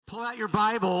Pull out your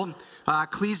Bible.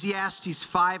 Ecclesiastes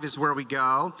 5 is where we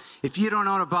go. If you don't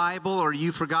own a Bible or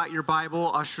you forgot your Bible,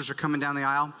 ushers are coming down the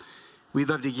aisle. We'd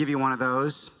love to give you one of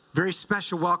those. Very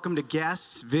special welcome to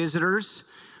guests, visitors.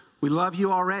 We love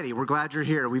you already. We're glad you're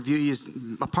here. We view you as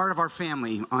a part of our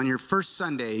family. On your first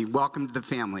Sunday, welcome to the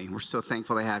family. We're so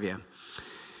thankful to have you.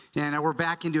 And we're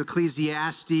back into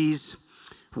Ecclesiastes.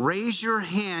 Raise your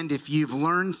hand if you've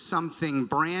learned something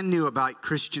brand new about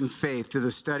Christian faith through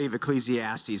the study of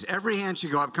Ecclesiastes. Every hand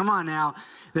should go up. Come on now.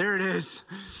 There it is.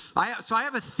 So I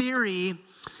have a theory.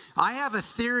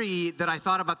 That I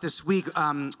thought about this week.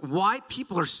 Why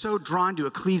people are so drawn to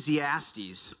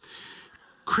Ecclesiastes.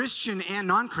 Christian and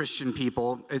non-Christian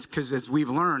people, it's because, as we've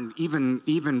learned,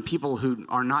 even people who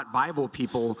are not Bible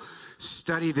people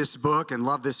study this book and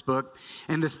love this book.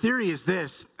 And the theory is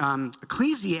this: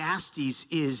 Ecclesiastes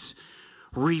is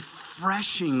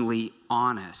refreshingly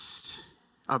honest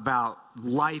about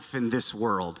life in this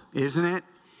world, isn't it?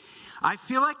 I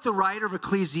feel like the writer of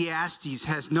Ecclesiastes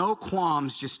has no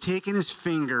qualms just taking his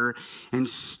finger and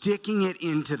sticking it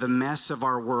into the mess of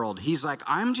our world. He's like,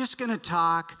 I'm just going to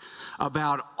talk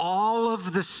about all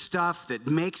of the stuff that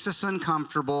makes us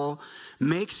uncomfortable,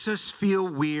 makes us feel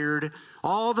weird,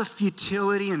 all the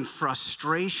futility and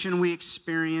frustration we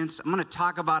experience. I'm going to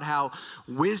talk about how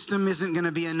wisdom isn't going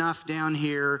to be enough down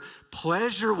here.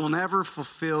 Pleasure will never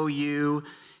fulfill you.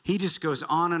 He just goes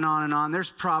on and on and on. There's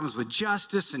problems with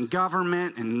justice and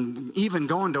government, and even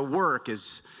going to work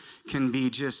can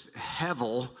be just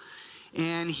hell.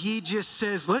 And he just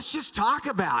says, let's just talk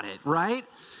about it, right?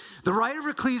 The writer of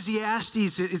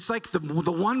Ecclesiastes, it's like the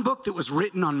one book that was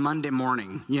written on Monday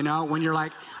morning, you know, when you're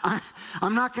like,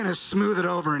 I'm not going to smooth it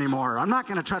over anymore. I'm not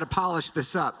going to try to polish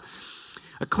this up.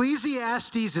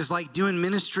 Ecclesiastes is like doing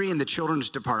ministry in the children's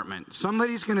department.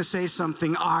 Somebody's going to say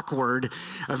something awkward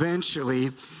eventually.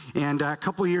 And a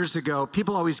couple years ago,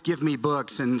 people always give me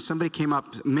books, and somebody came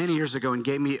up many years ago and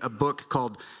gave me a book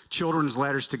called Children's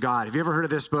Letters to God. Have you ever heard of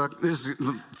this book? This is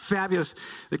fabulous.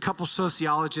 The couple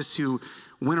sociologists who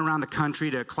went around the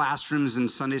country to classrooms and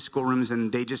Sunday school rooms,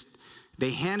 and they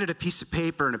handed a piece of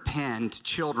paper and a pen to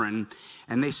children,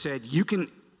 and they said, you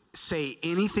can say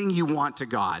anything you want to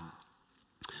God.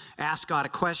 Ask God a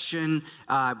question,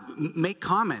 make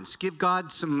comments, give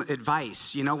God some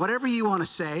advice, whatever you want to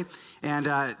say.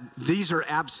 And these are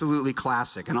absolutely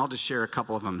classic, and I'll just share a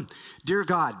couple of them. Dear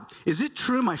God, is it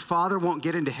true my father won't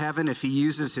get into heaven if he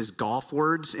uses his golf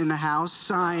words in the house?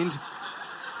 Signed,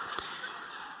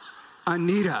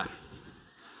 Anita.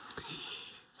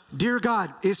 Dear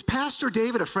God, is Pastor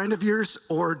David a friend of yours,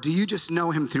 or do you just know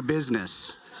him through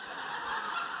business?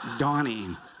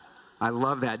 Donnie. I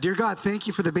love that. Dear God, thank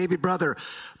you for the baby brother.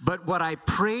 But what I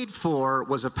prayed for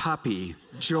was a puppy.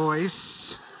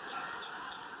 Joyce.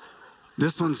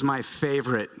 This one's my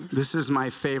favorite. This is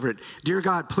my favorite. Dear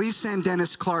God, please send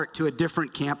Dennis Clark to a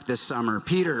different camp this summer.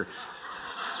 Peter.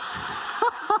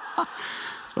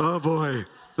 Oh boy,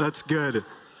 that's good.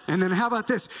 And then how about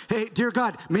this? Hey, dear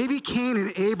God, maybe Cain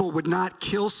and Abel would not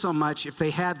kill so much if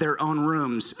they had their own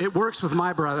rooms. It works with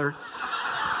my brother.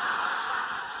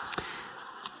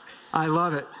 I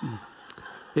love it.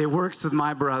 It works with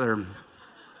my brother.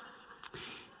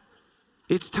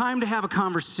 It's time to have a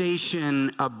conversation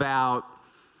about,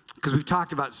 because we've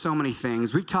talked about so many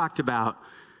things. We've talked about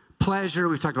pleasure,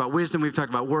 we've talked about wisdom, we've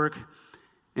talked about work,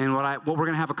 and what we're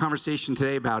going to have a conversation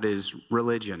today about is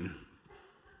religion.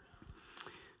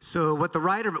 So what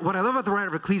I love about the writer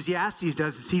of Ecclesiastes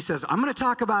does is he says, I'm going to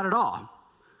talk about it all.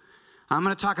 I'm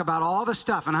going to talk about all the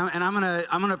stuff, and I'm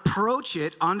going to approach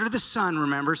it under the sun,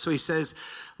 remember? So he says,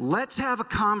 let's have a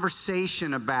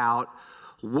conversation about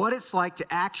what it's like to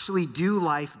actually do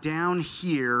life down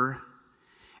here,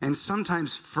 and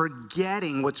sometimes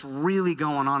forgetting what's really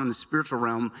going on in the spiritual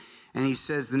realm. And he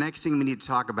says the next thing we need to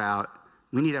talk about,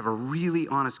 we need to have a really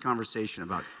honest conversation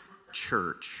about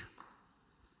church.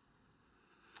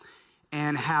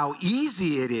 And how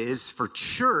easy it is for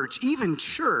church, even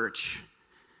church,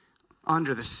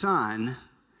 under the sun,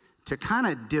 to kind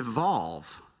of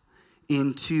devolve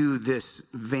into this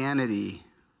vanity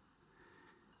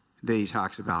that he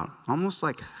talks about. Almost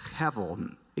like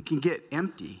hevel. It can get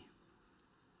empty.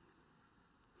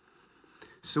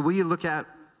 So will you look at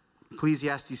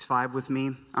Ecclesiastes 5 with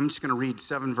me? I'm just going to read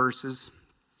 7 verses.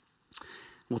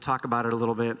 We'll talk about it a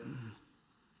little bit.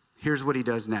 Here's what he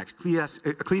does next.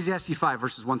 Ecclesiastes 5,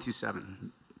 verses 1 through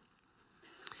 7.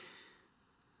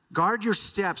 Guard your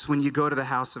steps when you go to the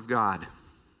house of God.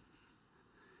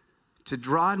 To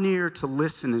draw near to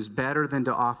listen is better than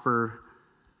to offer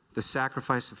the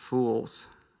sacrifice of fools.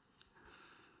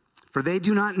 For they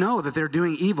do not know that they're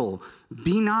doing evil.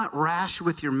 Be not rash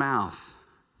with your mouth.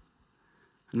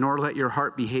 nor let your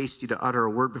heart be hasty to utter a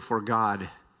word before God.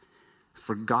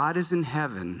 For God is in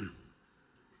heaven,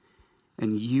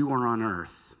 and you are on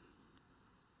earth.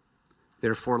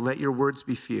 Therefore, let your words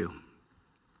be few.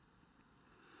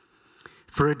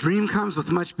 For a dream comes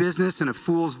with much business, and a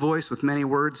fool's voice with many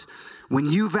words. When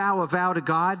you vow a vow to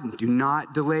God, do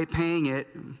not delay paying it,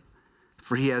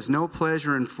 for he has no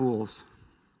pleasure in fools.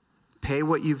 Pay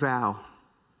what you vow.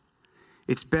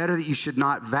 It's better that you should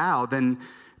not vow than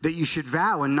that you should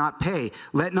vow and not pay.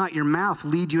 Let not your mouth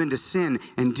lead you into sin,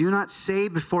 and do not say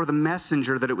before the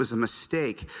messenger that it was a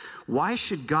mistake. Why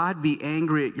should God be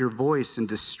angry at your voice and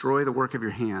destroy the work of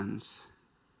your hands?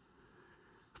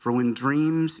 For when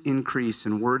dreams increase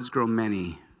and words grow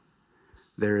many,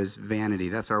 there is vanity.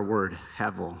 That's our word,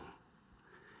 hevel.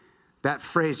 That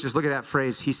phrase, just look at that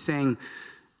phrase. He's saying,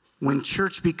 when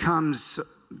church becomes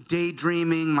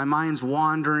daydreaming, my mind's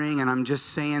wandering, and I'm just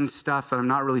saying stuff that I'm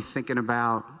not really thinking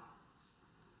about,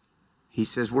 he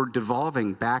says we're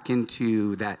devolving back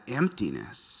into that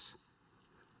emptiness,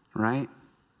 right?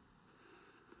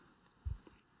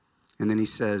 And then he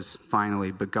says,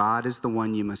 finally, but God is the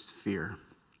one you must fear.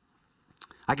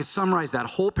 I could summarize that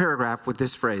whole paragraph with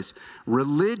this phrase: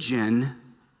 religion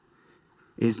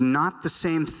is not the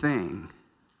same thing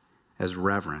as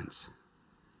reverence.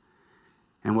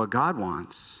 And what God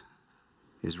wants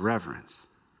is reverence.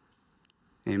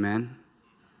 Amen?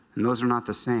 And those are not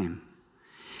the same.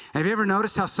 Have you ever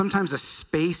noticed how sometimes a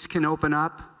space can open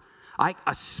up?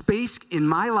 A space in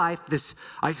my life,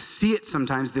 I see it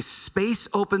sometimes, this space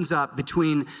opens up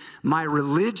between my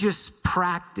religious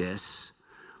practice,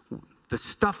 the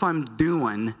stuff I'm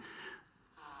doing.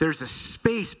 There's a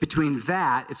space between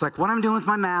that. It's like what I'm doing with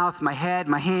my mouth, my head,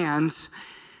 my hands.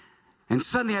 And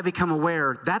suddenly I become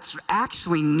aware that's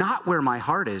actually not where my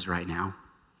heart is right now.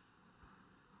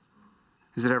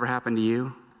 Has it ever happened to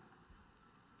you?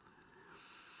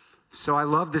 So I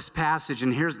love this passage,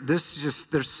 and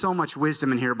there's so much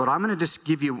wisdom in here, but I'm going to just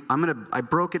give you, I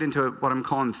broke it into what I'm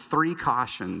calling 3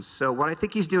 cautions. So what I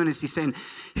think he's doing is he's saying,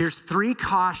 here's 3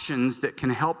 cautions that can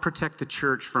help protect the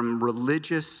church from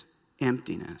religious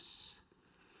emptiness.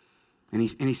 And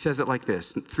he says it like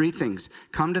this, 3 things.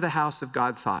 Come to the house of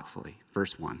God thoughtfully,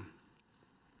 verse 1.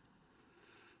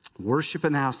 Worship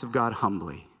in the house of God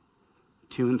humbly,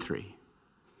 2 and 3.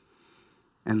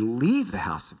 And leave the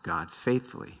house of God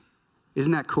faithfully.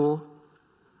 Isn't that cool?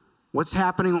 What's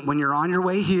happening when you're on your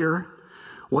way here?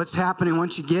 What's happening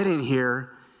once you get in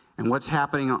here? And what's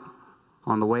happening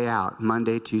on the way out?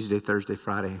 Monday, Tuesday, Thursday,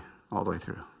 Friday, all the way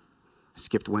through. I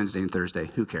skipped Wednesday and Thursday.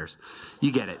 Who cares?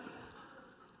 You get it.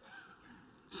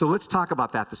 So let's talk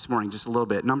about that this morning just a little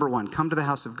bit. Number 1, come to the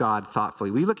house of God thoughtfully.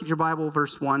 Will you look at your Bible,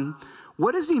 verse 1?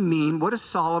 What does he mean? What does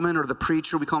Solomon, or the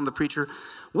preacher, we call him the preacher,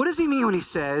 what does he mean when he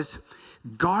says,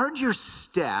 guard your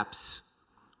steps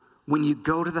when you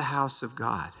go to the house of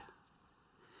God?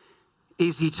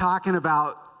 Is he talking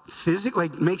about physically,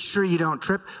 like make sure you don't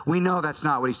trip? We know that's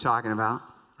not what he's talking about,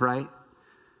 right?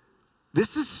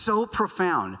 This is so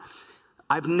profound.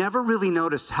 I've never really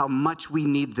noticed how much we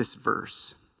need this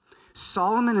verse.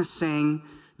 Solomon is saying,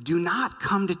 do not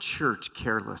come to church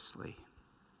carelessly.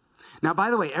 Now, by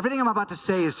the way, everything I'm about to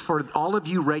say is for all of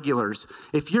you regulars.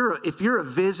 If you're a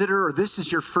visitor or this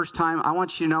is your first time, I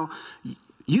want you to know,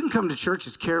 you can come to church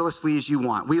as carelessly as you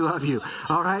want. We love you,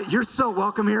 all right? You're so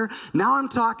welcome here. Now I'm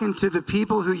talking to the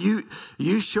people who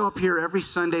you show up here every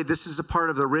Sunday. This is a part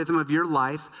of the rhythm of your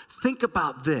life. Think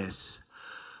about this.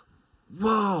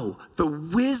 Whoa, the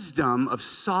wisdom of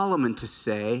Solomon to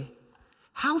say,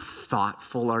 how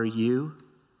thoughtful are you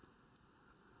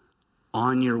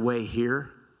on your way here?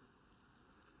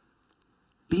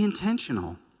 Be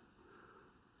intentional.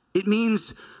 It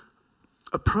means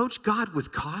approach God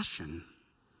with caution.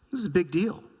 This is a big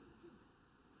deal.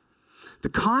 The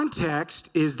context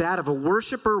is that of a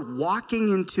worshiper walking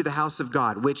into the house of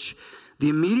God, which the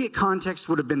immediate context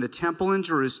would have been the temple in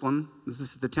Jerusalem. This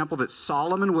is the temple that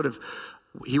Solomon would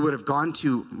have gone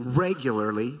to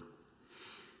regularly.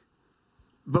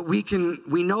 But we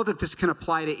know that this can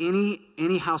apply to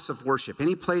any house of worship,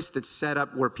 any place that's set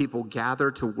up where people gather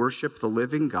to worship the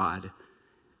living God.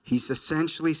 He's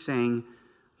essentially saying,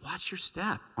 watch your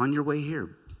step on your way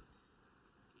here.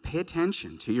 Pay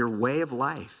attention to your way of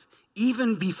life,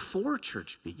 even before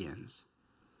church begins.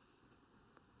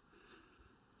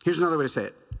 Here's another way to say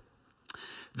it.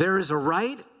 There is a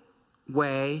right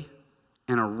way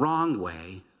and a wrong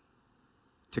way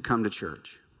to come to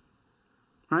church,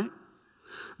 right?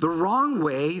 The wrong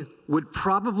way would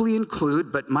probably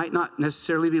include, but might not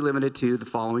necessarily be limited to, the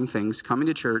following things: coming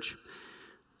to church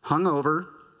hungover,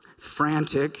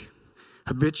 frantic,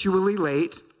 habitually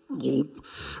late,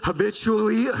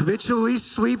 habitually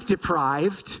sleep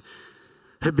deprived,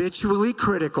 habitually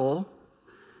critical,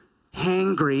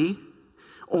 hangry,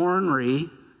 ornery,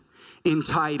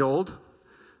 entitled.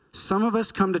 Some of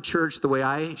us come to church the way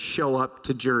I show up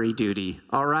to jury duty,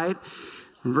 all right?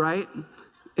 Right?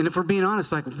 And if we're being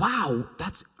honest, like, wow,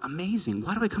 that's amazing.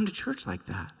 Why do I come to church like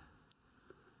that?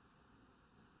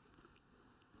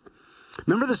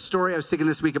 Remember the story I was thinking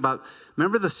this week about,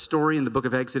 remember the story in the book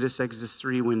of Exodus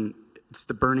 3, when it's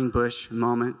the burning bush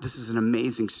moment? This is an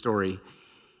amazing story.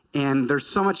 And there's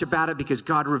so much about it because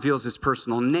God reveals his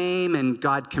personal name and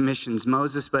God commissions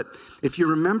Moses. But if you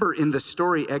remember in the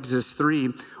story, Exodus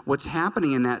 3, what's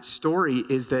happening in that story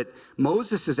is that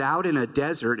Moses is out in a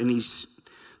desert, and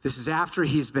this is after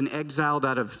he's been exiled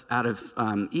out of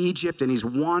Egypt, and he's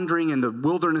wandering in the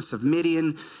wilderness of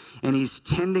Midian, and he's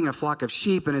tending a flock of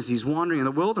sheep. And as he's wandering in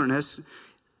the wilderness,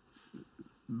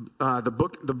 the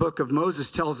book of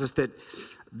Moses tells us that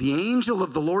the angel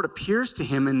of the Lord appears to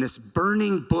him in this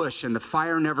burning bush, and the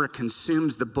fire never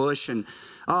consumes the bush. And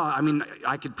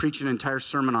I could preach an entire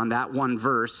sermon on that one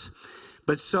verse.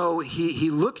 But so he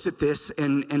looks at this,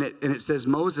 and it says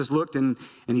Moses looked and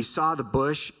he saw the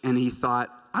bush, and he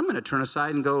thought, I'm going to turn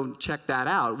aside and go check that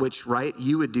out, which, right,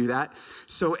 you would do that.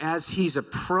 So as he's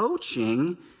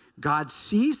approaching, God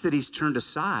sees that he's turned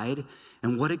aside.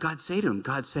 And what did God say to him?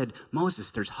 God said,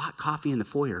 Moses, there's hot coffee in the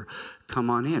foyer. Come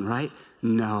on in, right?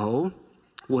 No.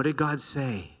 What did God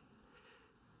say?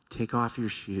 Take off your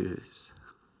shoes.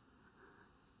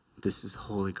 This is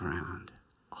holy ground.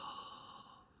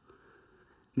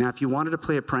 Now, if you wanted to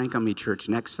play a prank on me, church,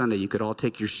 next Sunday, you could all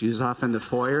take your shoes off in the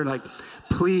foyer. Like,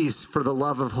 please, for the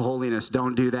love of holiness,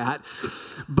 don't do that.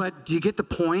 But do you get the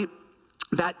point?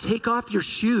 That take off your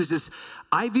shoes is,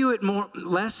 I view it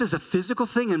less as a physical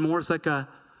thing and more as like well,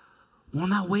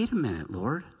 now, wait a minute,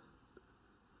 Lord.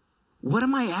 What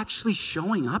am I actually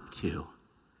showing up to?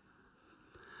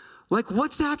 Like,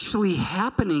 what's actually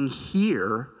happening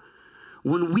here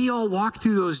when we all walk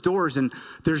through those doors? And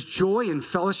there's joy and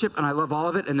fellowship, and I love all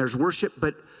of it, and there's worship,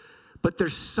 but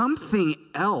there's something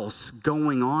else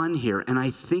going on here. And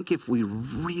I think if we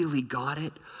really got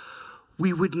it,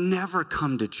 we would never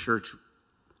come to church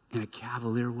in a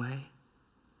cavalier way.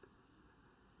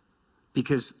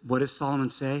 Because what does Solomon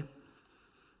say?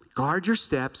 Guard your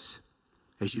steps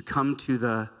as you come to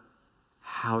the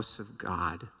house of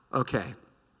God. Okay,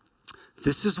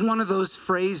 this is one of those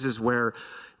phrases where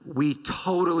we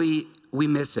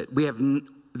miss it.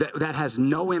 That has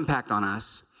no impact on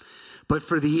us. But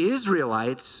for the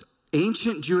Israelites,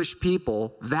 ancient Jewish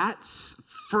people, that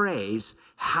phrase,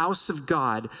 house of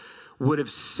God, would have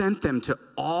sent them to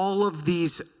all of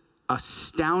these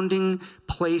astounding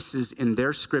places in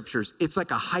their scriptures. It's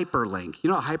like a hyperlink. You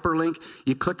know a hyperlink?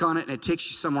 You click on it and it takes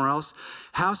you somewhere else.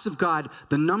 House of God,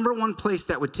 the number one place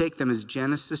that would take them is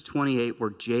Genesis 28,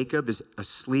 where Jacob is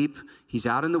asleep. He's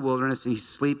out in the wilderness and he's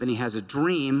asleep, and he has a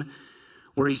dream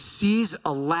where he sees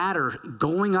a ladder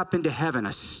going up into heaven,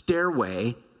 a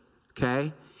stairway,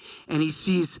 okay? And he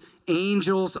sees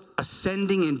angels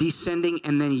ascending and descending,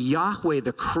 and then Yahweh,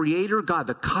 the creator God,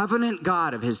 the covenant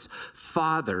God of his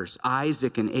fathers,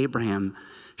 Isaac and Abraham,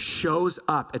 shows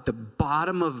up at the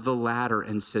bottom of the ladder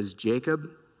and says, Jacob,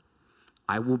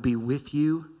 I will be with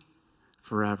you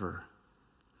forever.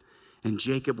 And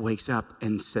Jacob wakes up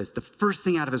and says, the first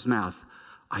thing out of his mouth,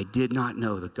 I did not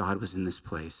know that God was in this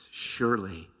place.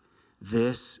 Surely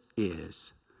this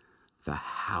is the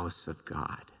house of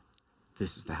God.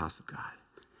 This is the house of God.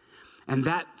 And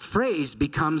that phrase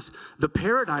becomes the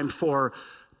paradigm for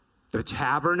the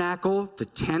tabernacle, the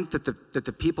tent that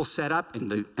the people set up,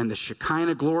 and the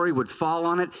Shekinah glory would fall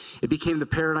on it. It became the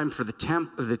paradigm for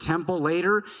the temple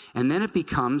later, and then it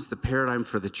becomes the paradigm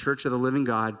for the church of the living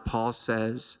God. Paul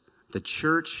says the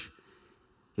church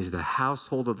is the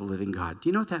household of the living God. Do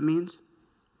you know what that means?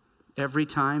 Every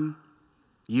time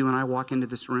you and I walk into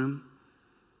this room,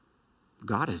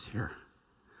 God is here.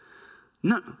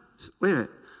 No, wait a minute.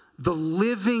 The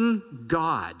living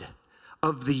God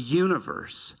of the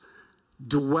universe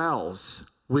dwells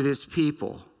with his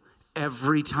people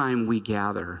every time we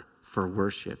gather for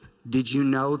worship. Did you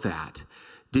know that?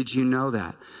 Did you know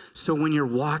that? So when you're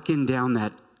walking down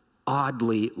that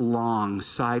oddly long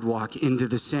sidewalk into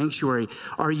the sanctuary,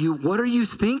 what are you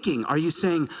thinking? Are you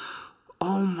saying,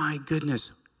 oh my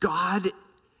goodness, God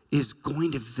is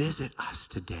going to visit us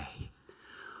today?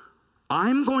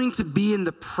 I'm going to be in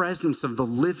the presence of the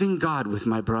living God with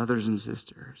my brothers and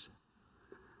sisters.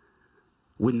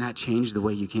 Wouldn't that change the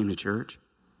way you came to church?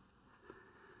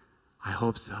 I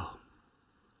hope so.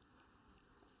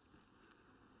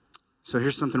 So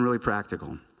here's something really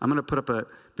practical. I'm going to put up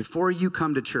before you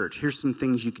come to church, here's some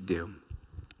things you could do.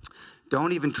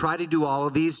 Don't even try to do all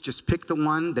of these. Just pick the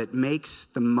one that makes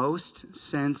the most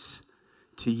sense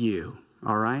to you,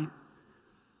 all right?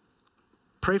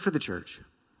 Pray for the church.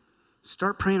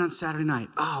 Start praying on Saturday night.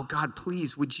 Oh, God,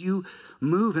 please, would you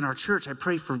move in our church? I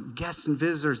pray for guests and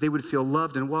visitors. They would feel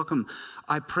loved and welcome.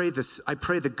 I pray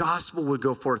the gospel would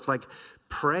go forth. Like,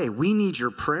 pray. We need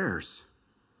your prayers.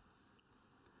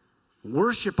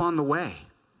 Worship on the way.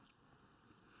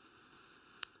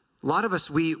 A lot of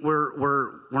us,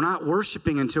 we're not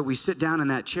worshiping until we sit down in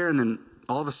that chair, and then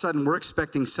all of a sudden we're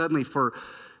expecting suddenly for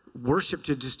worship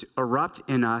to just erupt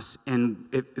in us, and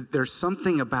there's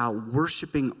something about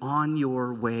worshiping on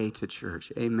your way to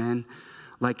church. Amen.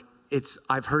 Like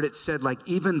I've heard it said, like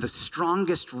even the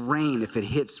strongest rain, if it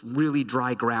hits really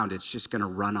dry ground, it's just going to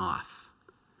run off.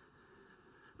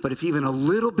 But if even a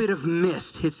little bit of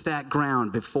mist hits that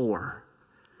ground before,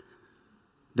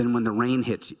 then when the rain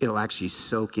hits, it'll actually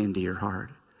soak into your heart.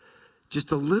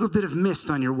 Just a little bit of mist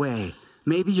on your way.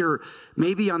 Maybe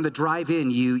on the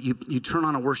drive-in, you turn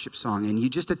on a worship song and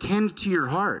you just attend to your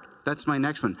heart. That's my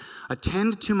next one.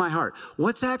 Attend to my heart.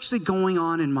 What's actually going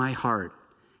on in my heart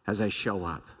as I show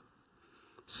up?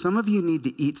 Some of you need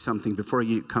to eat something before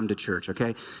you come to church,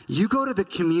 okay? You go to the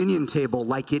communion table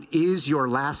like it is your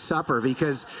last supper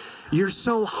because you're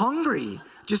so hungry.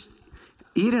 Just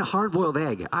eat a hard-boiled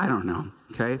egg. I don't know,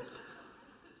 okay?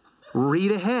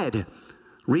 Read ahead.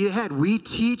 Read ahead. We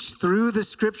teach through the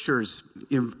scriptures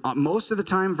most of the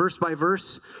time, verse by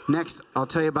verse. Next, I'll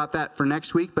tell you about that for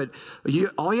next week. But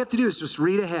all you have to do is just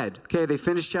read ahead. Okay, they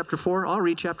finished chapter 4. I'll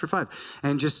read chapter 5.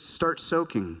 And just start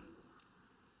soaking.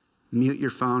 Mute your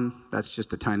phone. That's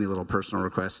just a tiny little personal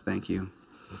request. Thank you.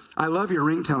 I love your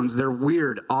ringtones. They're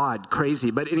weird, odd,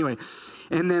 crazy. But anyway,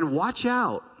 and then watch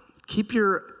out. Keep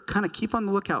on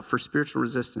the lookout for spiritual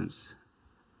resistance.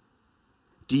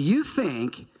 Do you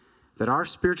think that our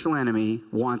spiritual enemy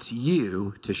wants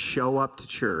you to show up to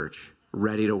church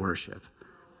ready to worship?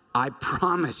 I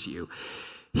promise you,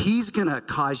 he's going to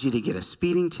cause you to get a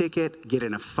speeding ticket, get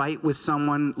in a fight with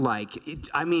someone,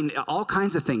 all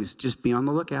kinds of things. Just be on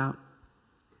the lookout.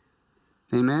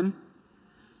 Amen?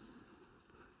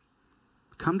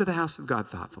 Come to the house of God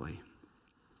thoughtfully.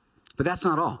 But that's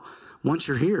not all. Once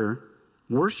you're here,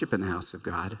 worship in the house of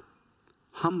God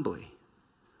humbly.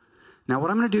 Now,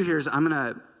 what I'm going to do here is I'm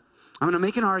going to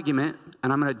make an argument,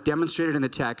 and I'm going to demonstrate it in the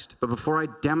text. But before I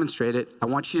demonstrate it, I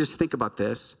want you to just think about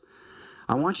this.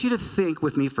 I want you to think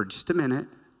with me for just a minute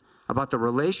about the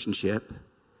relationship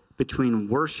between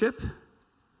worship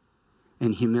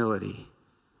and humility.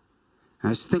 Now,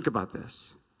 just think about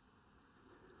this.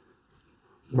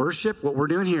 Worship, what we're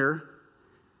doing here,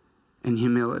 and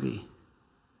humility.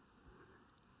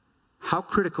 How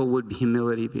critical would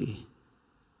humility be?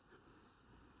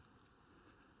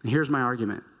 And here's my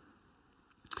argument.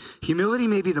 Humility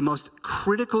may be the most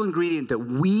critical ingredient that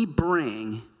we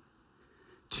bring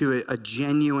to a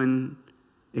genuine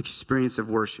experience of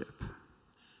worship.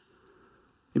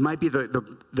 It might be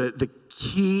the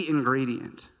key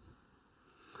ingredient.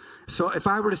 So if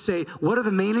I were to say, what are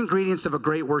the main ingredients of a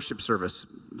great worship service?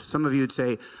 Some of you would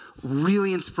say,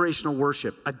 really inspirational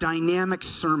worship, a dynamic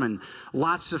sermon,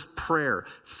 lots of prayer,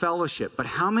 fellowship. But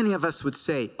how many of us would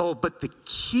say, but the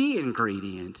key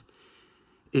ingredient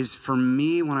is for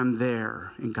me when I'm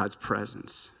there in God's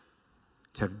presence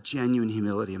to have genuine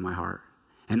humility in my heart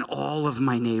and all of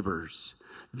my neighbors.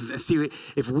 See,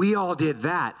 if we all did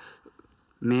that,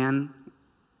 man,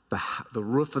 the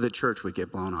roof of the church would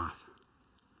get blown off.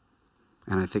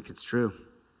 And I think it's true.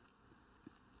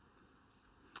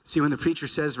 See, when the preacher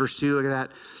says, verse 2, look at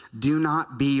that, do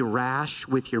not be rash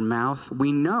with your mouth.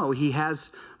 We know he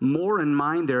has more in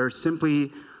mind there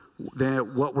simply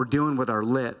than what we're doing with our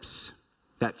lips,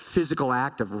 that physical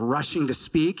act of rushing to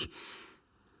speak.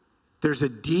 There's a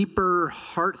deeper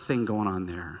heart thing going on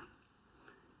there.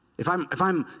 If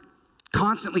I'm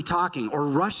constantly talking or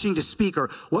rushing to speak or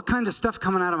what kinds of stuff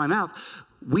coming out of my mouth,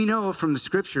 we know from the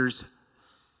scriptures,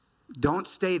 don't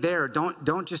stay there.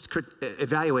 Don't just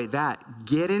evaluate that.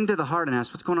 Get into the heart and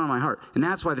ask, what's going on in my heart? And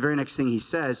that's why the very next thing he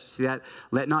says, see that?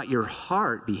 Let not your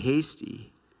heart be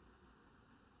hasty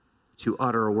to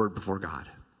utter a word before God.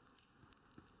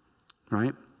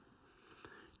 Right?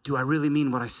 Do I really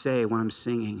mean what I say when I'm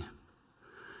singing?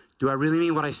 Do I really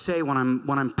mean what I say when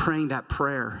I'm praying that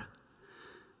prayer?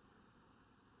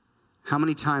 How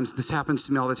many times, this happens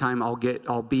to me all the time,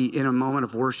 I'll be in a moment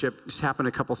of worship. This happened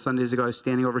a couple Sundays ago. I was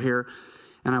standing over here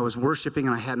and I was worshiping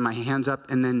and I had my hands up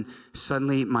and then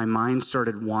suddenly my mind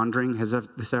started wandering. Has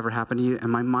this ever happened to you? And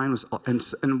my mind was,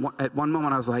 and at one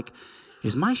moment I was like,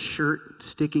 is my shirt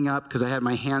sticking up? Because I had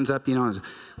my hands up, I was,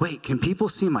 wait, can people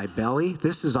see my belly?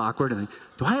 This is awkward. And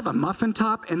do I have a muffin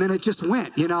top? And then it just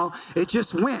went, it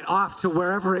just went off to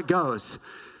wherever it goes.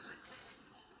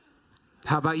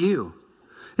 How about you?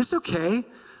 It's okay.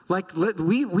 Like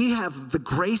we have the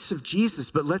grace of Jesus,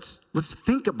 but let's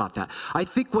think about that. I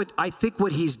think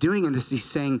what he's doing in this, he's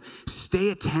saying, stay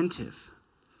attentive.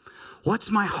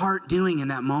 What's my heart doing in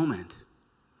that moment?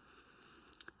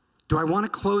 Do I want to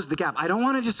close the gap? I don't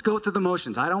want to just go through the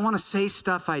motions. I don't want to say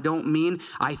stuff I don't mean.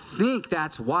 I think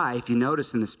that's why, if you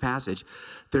notice in this passage,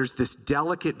 there's this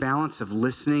delicate balance of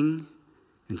listening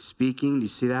and speaking. Do you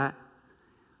see that?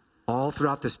 All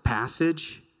throughout this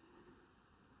passage,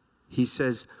 he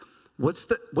says, what's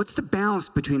the balance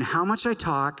between how much I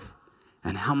talk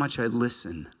and how much I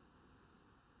listen?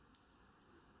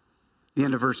 The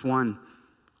end of verse 1,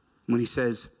 when he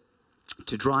says,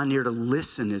 to draw near to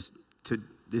listen is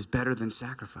better than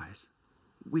sacrifice.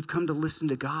 We've come to listen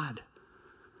to God.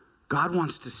 God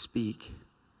wants to speak.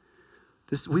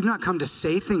 We've not come to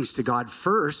say things to God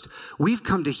first. We've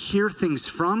come to hear things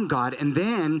from God, and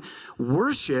then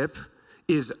worship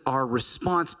is our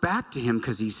response back to him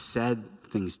because he said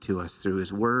things to us through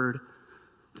his word,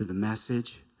 through the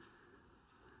message.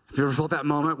 Have you ever felt that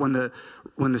moment when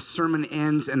the sermon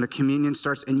ends and the communion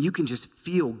starts and you can just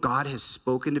feel God has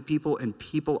spoken to people and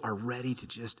people are ready to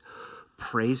just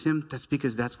praise him? That's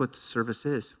because that's what the service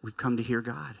is. We've come to hear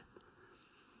God.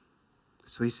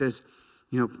 So he says,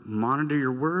 monitor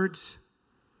your words,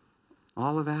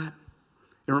 all of that.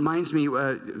 It reminds me,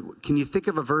 can you think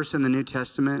of a verse in the New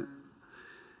Testament,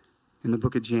 in the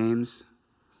book of James,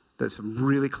 that's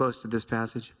really close to this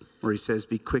passage, where he says,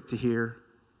 be quick to hear,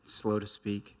 slow to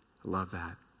speak? I love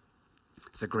that.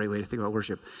 It's a great way to think about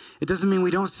worship. It doesn't mean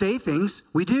we don't say things.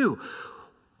 We do.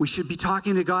 We should be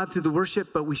talking to God through the worship,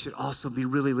 but we should also be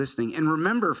really listening. And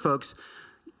remember, folks,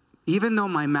 even though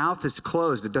my mouth is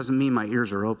closed, it doesn't mean my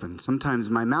ears are open. Sometimes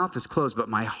my mouth is closed, but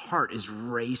my heart is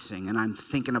racing, and I'm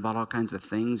thinking about all kinds of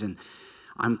things, and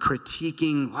I'm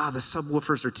critiquing, wow, the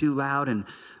subwoofers are too loud, and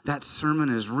that sermon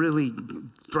is really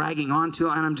dragging on too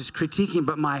long, and I'm just critiquing,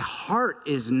 but my heart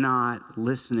is not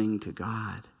listening to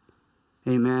God.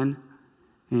 Amen?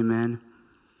 Amen.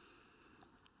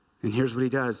 And here's what he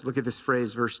does. Look at this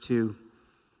phrase, verse 2.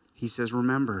 He says,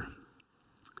 remember,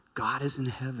 God is in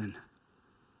heaven.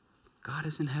 God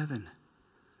is in heaven.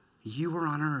 You are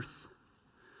on earth.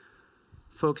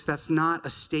 Folks, that's not a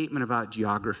statement about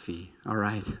geography, all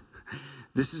right?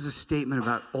 This is a statement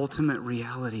about ultimate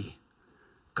reality.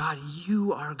 God,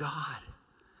 you are God,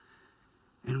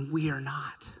 and we are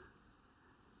not.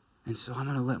 And so I'm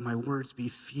going to let my words be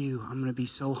few. I'm going to be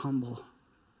so humble.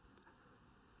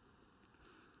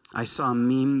 I saw a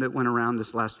meme that went around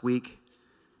this last week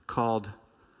called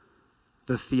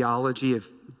The Theology of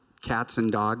Cats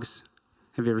and Dogs.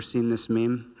 Have you ever seen this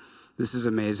meme? This is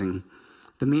amazing.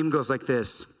 The meme goes like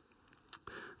this.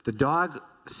 The dog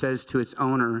says to its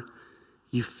owner,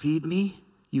 you feed me,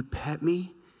 you pet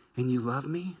me, and you love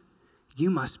me? You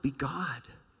must be God.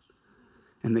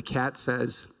 And the cat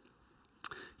says,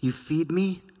 you feed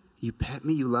me, you pet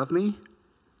me, you love me?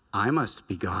 I must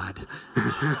be God.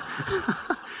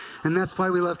 And that's why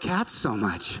we love cats so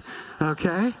much,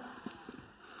 okay?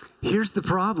 Here's the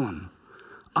problem.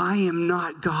 I am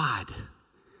not God.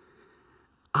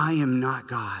 I am not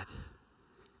God,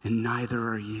 and neither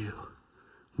are you.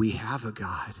 We have a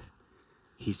God.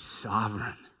 He's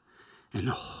sovereign and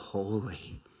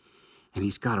holy, and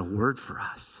he's got a word for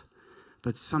us.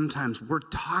 But sometimes we're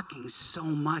talking so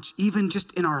much, even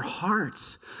just in our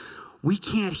hearts, we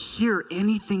can't hear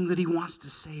anything that he wants to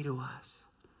say to us.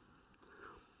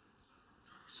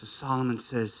 So Solomon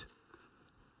says,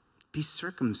 be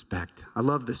circumspect. I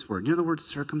love this word. You know the word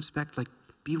circumspect? Like,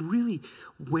 be really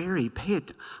wary.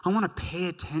 I want to pay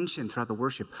attention throughout the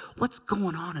worship. What's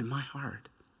going on in my heart?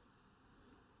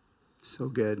 So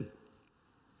good.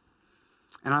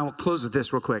 And I will close with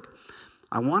this real quick.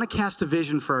 I want to cast a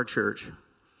vision for our church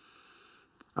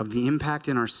of the impact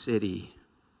in our city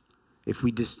if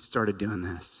we just started doing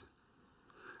this.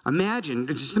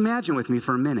 Just imagine with me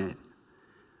for a minute.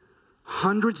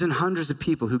 Hundreds and hundreds of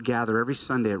people who gather every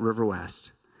Sunday at River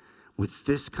West with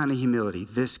this kind of humility,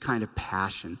 this kind of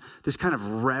passion, this kind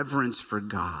of reverence for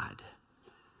God.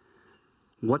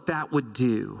 What that would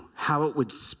do, how it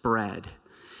would spread,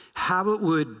 how it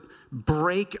would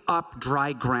break up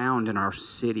dry ground in our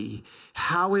city,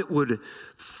 how it would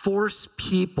force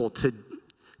people to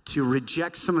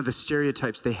reject some of the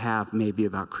stereotypes they have maybe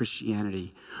about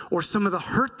Christianity or some of the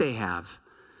hurt they have.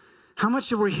 How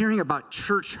much are we hearing about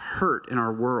church hurt in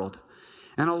our world?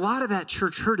 And a lot of that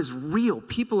church hurt is real.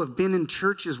 People have been in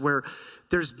churches where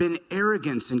there's been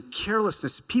arrogance and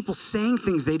carelessness, people saying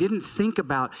things they didn't think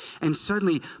about, and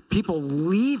suddenly people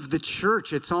leave the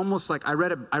church. It's almost like I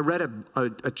read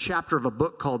a chapter of a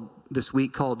book this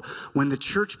week called When the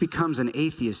Church Becomes an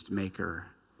Atheist Maker.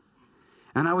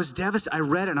 And I was devastated. I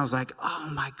read it and I was like, oh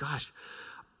my gosh,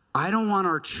 I don't want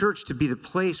our church to be the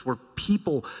place where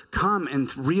people come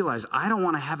and realize I don't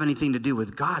want to have anything to do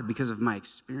with God because of my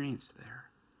experience there.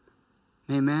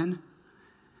 Amen?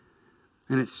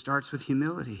 And it starts with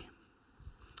humility.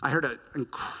 I heard an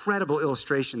incredible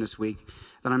illustration this week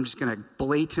that I'm just going to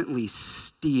blatantly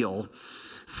steal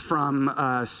from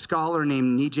a scholar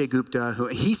named Nijay Gupta, who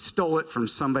he stole it from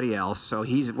somebody else, so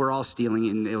we're all stealing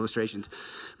in the illustrations.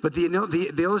 But the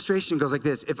illustration goes like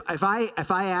this. If I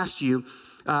asked you,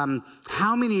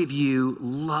 how many of you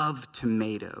love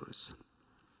tomatoes?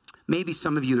 Maybe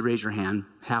some of you would raise your hand,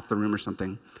 half the room or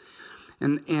something.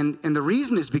 And the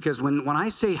reason is because when I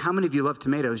say how many of you love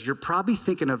tomatoes, you're probably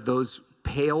thinking of those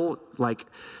pale, like,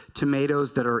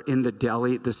 tomatoes that are in the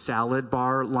deli, the salad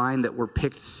bar line that were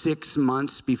picked 6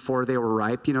 months before they were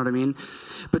ripe, you know what I mean?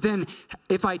 But then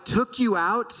if I took you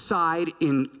outside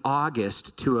in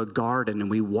August to a garden and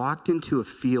we walked into a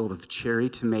field of cherry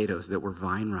tomatoes that were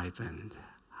vine ripened,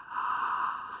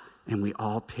 and we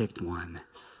all picked one,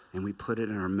 and we put it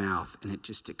in our mouth, and it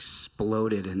just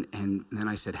exploded. And then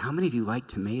I said, how many of you like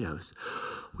tomatoes?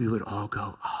 We would all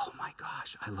go, oh my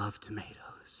gosh, I love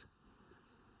tomatoes.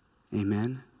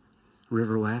 Amen?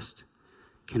 River West,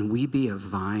 can we be a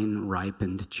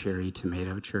vine-ripened cherry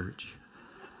tomato church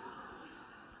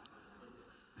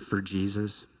for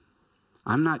Jesus?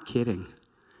 I'm not kidding.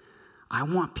 I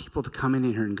want people to come in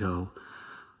here and go,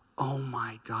 oh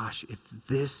my gosh, if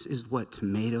this is what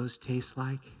tomatoes taste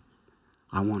like,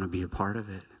 I want to be a part of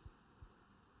it.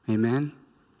 Amen?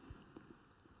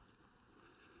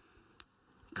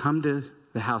 Come to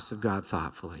the house of God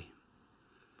thoughtfully.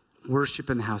 Worship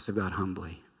in the house of God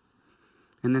humbly.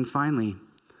 And then finally,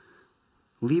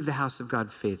 leave the house of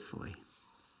God faithfully.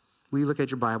 Will you look at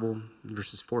your Bible,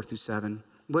 verses 4 through 7?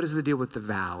 What is the deal with the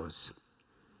vows?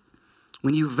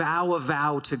 When you vow a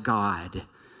vow to God,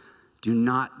 do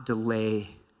not delay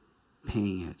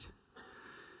paying it.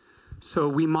 So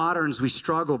we moderns, we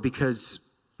struggle because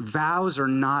vows are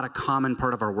not a common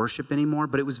part of our worship anymore,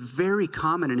 but it was very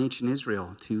common in ancient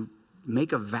Israel to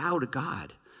make a vow to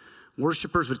God.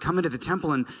 Worshipers would come into the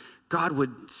temple and God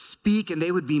would speak and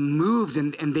they would be moved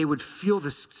and they would feel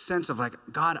this sense of like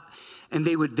God, and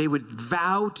they would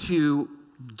vow to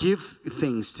give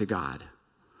things to God.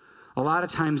 A lot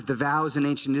of times the vows in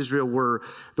ancient Israel were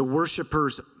the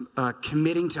worshipers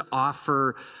committing to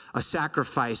offer a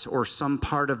sacrifice or some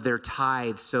part of their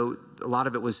tithe. So a lot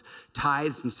of it was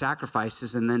tithes and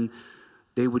sacrifices, and then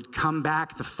they would come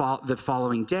back the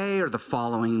following day or the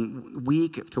following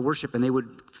week to worship, and they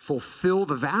would fulfill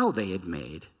the vow they had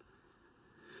made.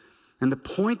 And the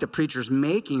point the preacher's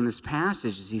making in this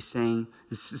passage is he's saying,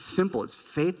 it's simple, it's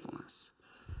faithfulness.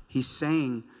 He's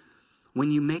saying, when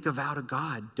you make a vow to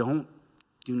God, do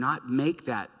not make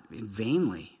that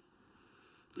vainly.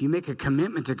 If you make a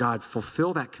commitment to God,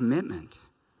 fulfill that commitment.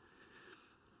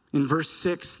 In verse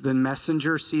 6, the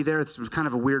messenger, see there, it's kind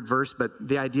of a weird verse, but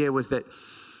the idea was that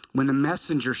when the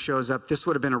messenger shows up, this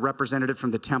would have been a representative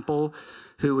from the temple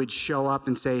who would show up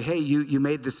and say, hey, you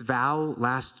made this vow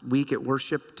last week at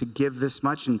worship to give this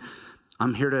much, and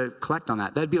I'm here to collect on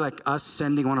that. That'd be like us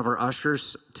sending one of our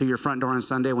ushers to your front door on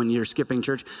Sunday when you're skipping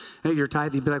church. Hey, your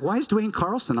tithe, you'd be like, why is Dwayne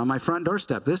Carlson on my front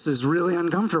doorstep? This is really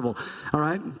uncomfortable, all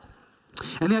right?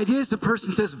 And the idea is the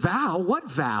person says, vow? What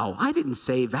vow? I didn't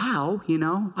say vow,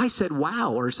 I said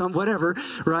wow or some whatever,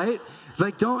 right?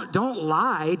 Like, don't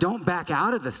lie, don't back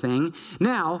out of the thing.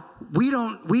 Now, we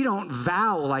don't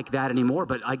vow like that anymore,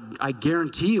 but I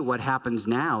guarantee you what happens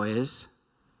now is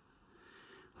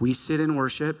we sit in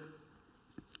worship,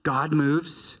 God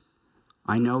moves.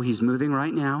 I know he's moving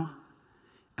right now.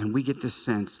 And we get this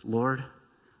sense, Lord,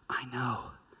 I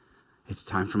know it's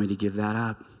time for me to give that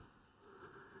up.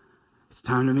 It's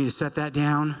time for me to set that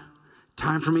down.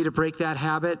 Time for me to break that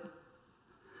habit.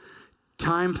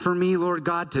 Time for me, Lord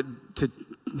God, to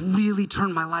really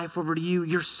turn my life over to you.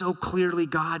 You're so clearly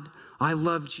God. I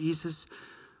love Jesus.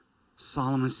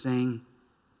 Solomon's saying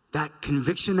that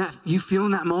conviction that you feel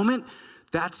in that moment,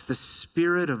 that's the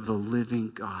Spirit of the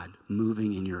living God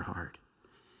moving in your heart.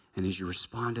 And as you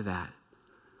respond to that,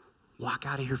 walk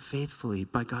out of here faithfully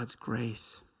by God's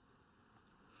grace.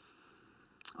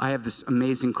 I have this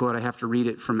amazing quote. I have to read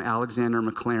it from Alexander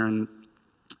McLaren.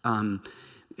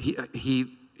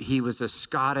 He was a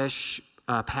Scottish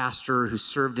pastor who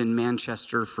served in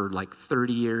Manchester for like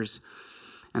 30 years.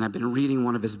 And I've been reading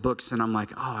one of his books, and I'm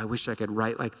like, oh, I wish I could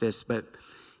write like this. But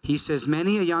he says,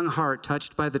 many a young heart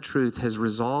touched by the truth has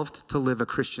resolved to live a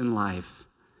Christian life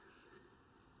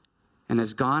and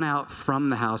has gone out from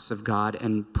the house of God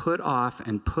and put off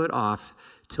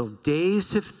till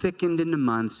days have thickened into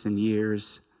months and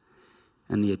years,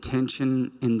 and the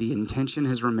intention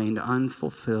has remained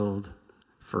unfulfilled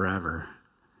forever.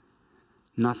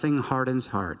 Nothing hardens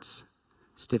hearts,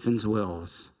 stiffens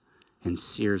wills, and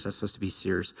sears, that's supposed to be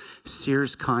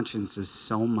sears consciences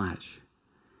so much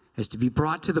as to be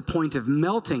brought to the point of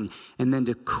melting and then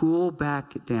to cool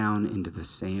back down into the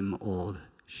same old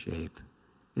shape.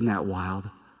 Isn't that wild?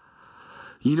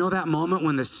 You know that moment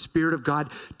when the Spirit of God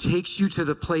takes you to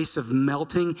the place of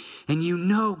melting and you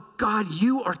know, God,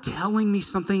 you are telling me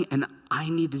something and I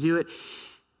need to do it.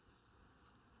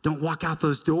 Don't walk out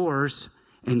those doors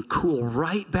and cool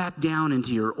right back down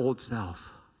into your old self.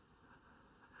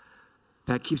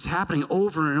 That keeps happening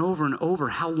over and over and over.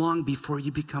 How long before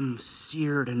you become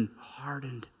seared and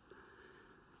hardened?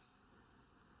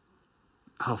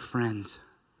 Oh, friends,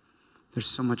 there's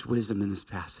so much wisdom in this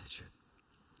passage.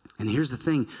 And here's the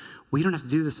thing, we don't have to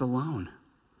do this alone.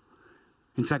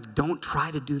 In fact, don't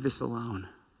try to do this alone.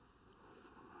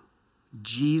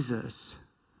 Jesus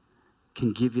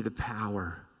can give you the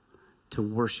power to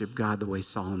worship God the way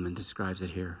Solomon describes it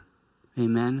here.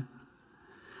 Amen?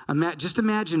 Just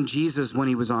imagine Jesus when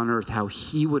he was on earth, how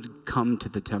he would come to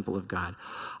the temple of God.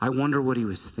 I wonder what he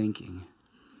was thinking.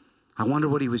 I wonder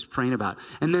what he was praying about.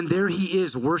 And then there he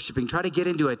is worshiping. Try to get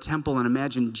into a temple and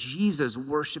imagine Jesus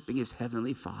worshiping his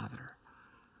heavenly Father.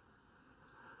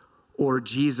 Or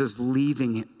Jesus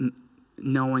leaving,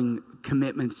 knowing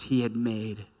commitments he had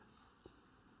made.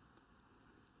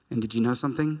 And did you know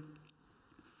something?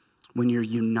 When you're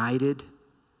united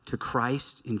to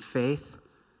Christ in faith,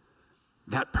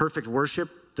 that perfect worship,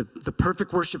 the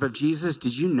perfect worship of Jesus,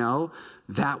 did you know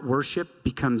that worship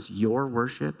becomes your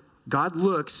worship? God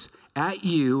looks at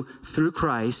you through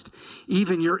Christ,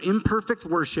 even your imperfect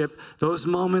worship, those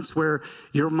moments where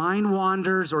your mind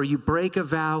wanders or you break a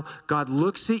vow, God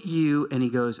looks at you and he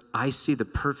goes, I see the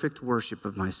perfect worship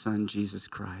of my son, Jesus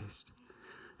Christ,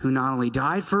 who not only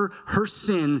died for her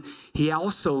sin, he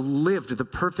also lived the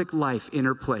perfect life in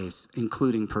her place,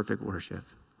 including perfect worship.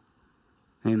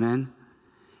 Amen?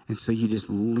 And so you just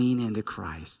lean into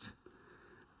Christ.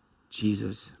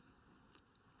 Jesus,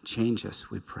 change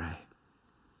us, we pray.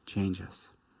 Change us.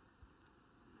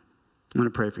 I'm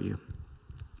going to pray for you.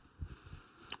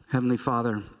 Heavenly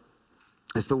Father,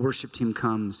 as the worship team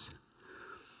comes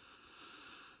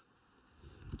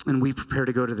and we prepare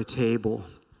to go to the table,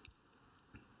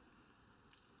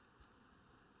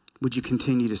 would you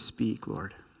continue to speak,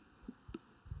 Lord?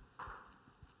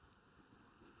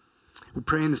 We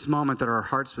pray in this moment that our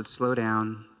hearts would slow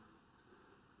down.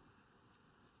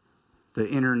 The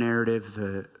inner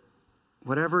narrative,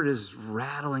 whatever it is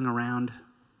rattling around,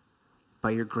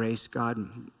 by your grace, God,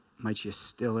 might you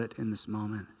still it in this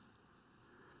moment.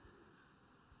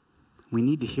 We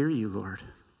need to hear you, Lord.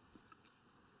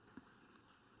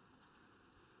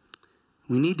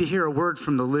 We need to hear a word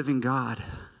from the living God.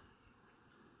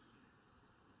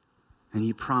 And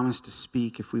you promised to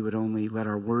speak if we would only let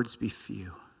our words be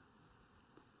few.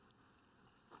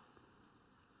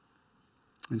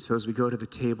 And so as we go to the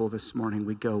table this morning,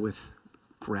 we go with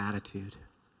gratitude.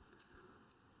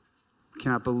 We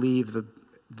cannot believe the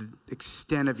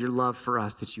extent of your love for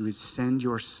us, that you would send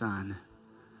your son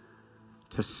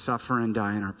to suffer and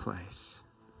die in our place.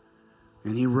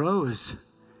 And he rose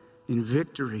in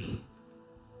victory.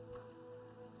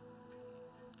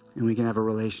 And we can have a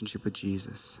relationship with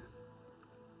Jesus.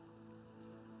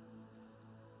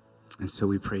 And so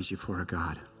we praise you for our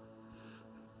God.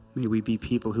 May we be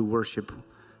people who worship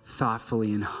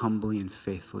thoughtfully and humbly and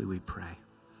faithfully, we pray.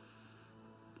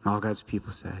 All God's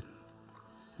people said,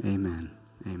 amen,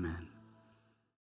 amen.